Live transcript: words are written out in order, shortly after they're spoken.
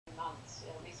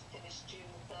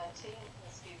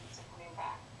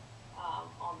track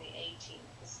on the 18th.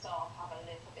 The staff have a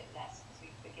little bit less because we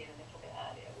begin a little bit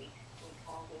earlier, week earlier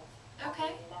on the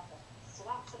Okay. 11th. So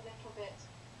that's a little bit.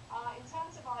 In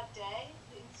terms of our day,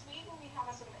 in Sweden we have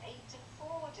a sort of 8 to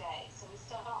 4 day, so we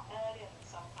start earlier than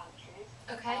some countries.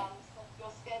 Okay. So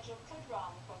your schedule could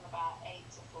run from about 8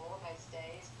 to 4 most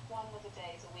days. One of the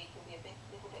days a week will be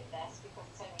little bit less because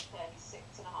it's only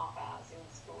 36.5 hours in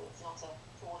school. It's not a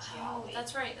 40-hour Oh, week.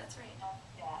 that's right. That's right.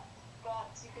 Yeah,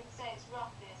 but you could say it's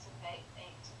roughly a sort of 8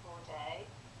 to 4 day.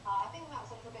 I think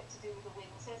that's a little bit to do with the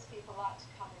winters. People like to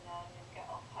come in early and get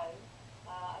off home.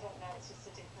 I don't know, it's just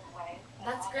a different way.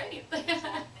 That's great. 9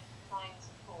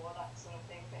 to 4, that sort of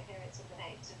thing, but here it's sort of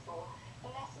an 8 to 4.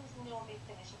 The lessons normally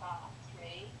finish about 3.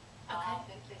 Okay.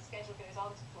 The schedule goes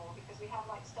on to 4 because we have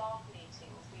like staff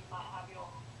meetings. We might have your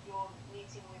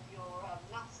meeting with your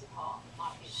maths department,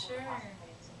 might be Sure.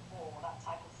 3 to 4, that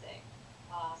type of thing.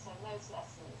 So most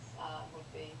lessons would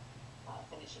be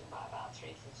finishing by about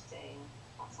 3:15,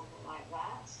 something like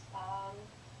that.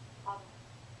 Other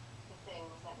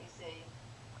things, let me see.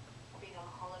 I've been on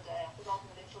holiday, I've forgotten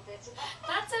a little bit about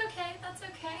That's okay. That's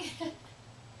okay.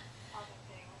 other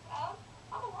things.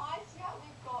 Otherwise, yeah,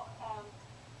 we've got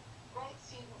great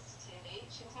students to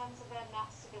teach in terms of their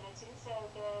maths abilities, so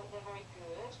they're very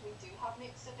good. We do have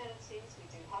mixed abilities, we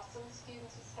do have some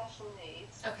students with special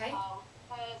needs. Okay.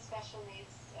 Special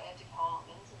needs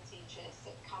department and teachers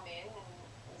that come in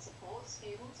and support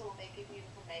students, or they give you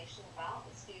information about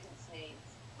the students' needs.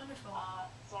 Wonderful.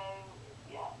 So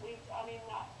yeah, we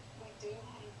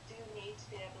do need to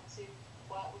be able to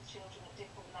work with children at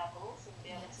different levels and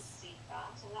be able to Yes. see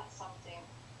that, and that's something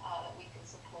that we can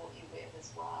support you with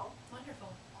as well. Wonderful.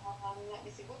 Let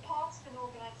me see, we're part of an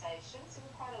organisation, so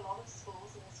we're quite a lot of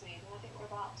schools in Sweden. I think we're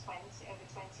about 20, over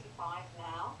 25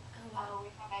 now. Oh, wow. We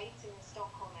have 8 in the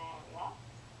Stockholm area.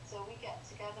 So we get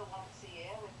together once a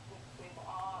year with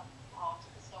our part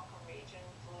of the Stockholm region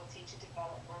for teacher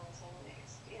development and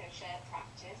shared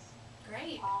practice.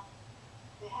 Great.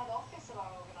 The head office of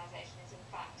our organisation is in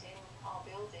fact in our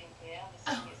building here, the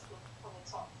Oh, senior school on the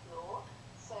top floor.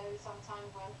 So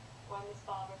sometimes when Miss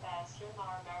Barbara Bergstrom,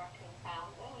 our American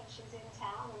founder, when she's in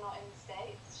town and not in the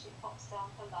States, she pops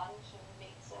down for lunch and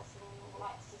meets us and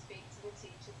likes to speak to the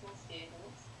teachers and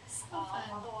students. so fun.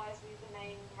 Otherwise, the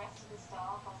rest of the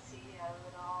staff, our CEO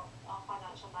and our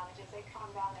financial managers, they come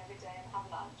down every day and have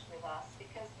lunch with us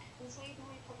because in Sweden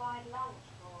we provide lunch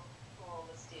for all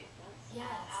the students Yes.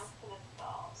 and for the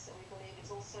staff. So we believe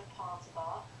it's also part of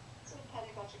our sort of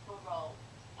pedagogical role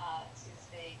to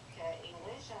speak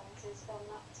English and to spend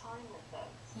that time with them.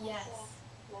 So Yes. that's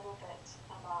a little bit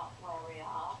about where we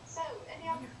are. So, any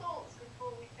other thoughts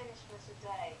before we finish for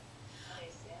today?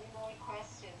 Alicia, any more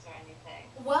questions or anything?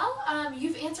 Well,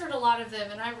 you've answered a lot of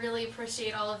them, and I really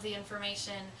appreciate all of the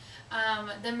information.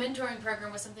 The mentoring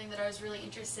program was something that I was really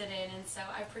interested in, and so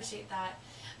I appreciate that.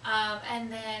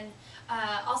 And then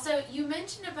also, you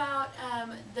mentioned about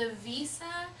the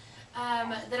visa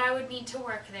that I would need to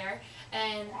work there,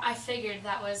 and I figured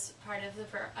that was part of the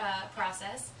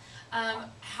process.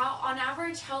 On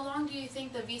average, how long do you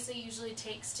think the visa usually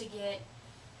takes to get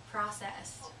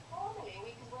processed? Well,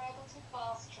 normally, we're able to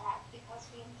fast track because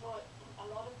we employ a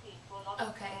lot of people, a lot of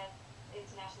Okay.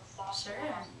 international staff Sure.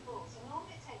 from our school. So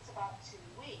normally it takes about 2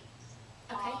 weeks.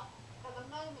 Okay. At the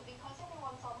moment, because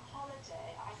everyone's on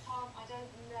holiday, I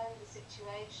don't know the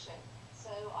situation. So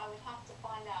I would have to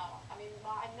find out. I mean,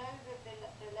 I know that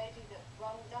the lady that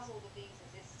does all the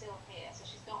visas is still here, so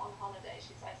she's not on holiday.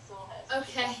 I saw her. So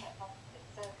she's Okay. back at holiday.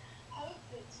 So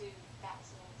hopefully 2,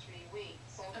 maximum 3 weeks.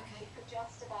 So Okay. we could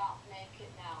just about make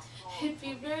it now. It'd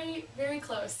be very, very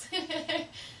close.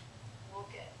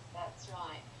 August, that's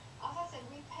right. As I said,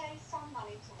 we pay some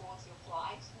money towards your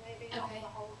flight, maybe not Okay.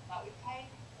 the whole, but we pay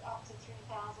up to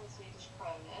 3,000 Swedish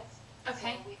kroners.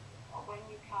 Okay. So when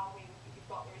you come, you've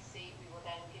got the receipt, we will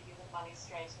then give you the money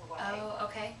straight away. Oh,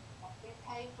 okay. We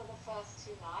pay for the first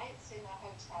 2 nights in a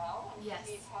hotel, and Yes. if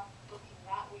you need help booking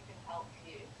that, we can help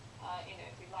you.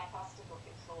 If you'd like us to book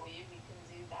it for you, we can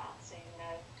do that, so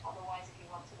otherwise if you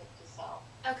want to book yourself,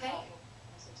 Okay. you're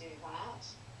welcome to do that.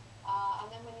 And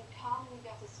then when you come, you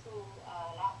get a school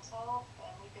laptop,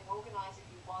 and we can organise if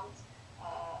you want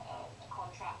a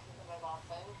contract with a mobile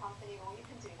phone company, or you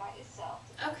can do that yourself.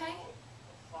 Okay.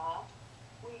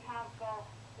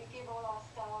 We give all our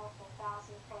staff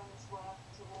 1,000 kroners worth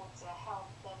towards health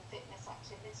and fitness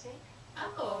activity.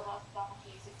 And all of Oh, our staff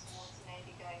use it towards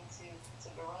maybe going to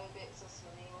aerobics or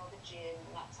swimming or the gym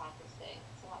and that type of thing.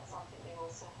 So that's something we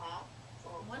also have.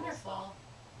 wonderful.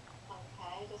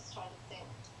 Okay, just trying to think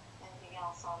anything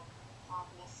else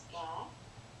I've missed there.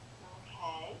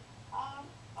 Okay.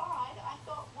 All right, I've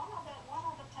got one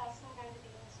other person I'm going to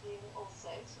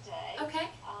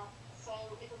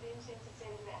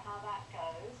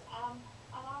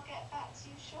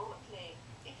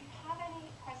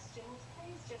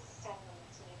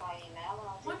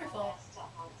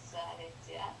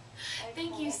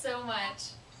Thank you so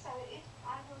much. So if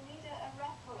I will need a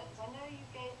reference, I know you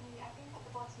gave me, I think at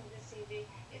the bottom of the CV,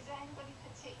 is there anybody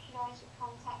particular I should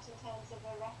contact in terms of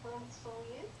a reference for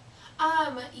you?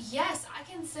 Yes, I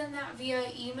can send that via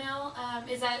email.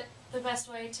 Is that the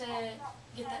best way to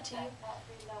get that to you? That'd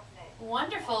be lovely.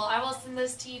 Wonderful. I will send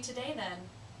those to you today then.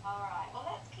 All right. Well,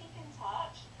 let's keep in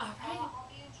touch. All right. I'll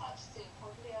be in touch soon,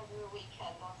 probably over the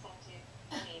weekend. I'll send you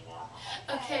an email.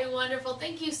 Okay, wonderful.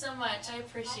 Thank you so much. I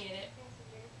appreciate it.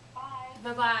 Bye.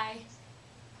 Bye-bye.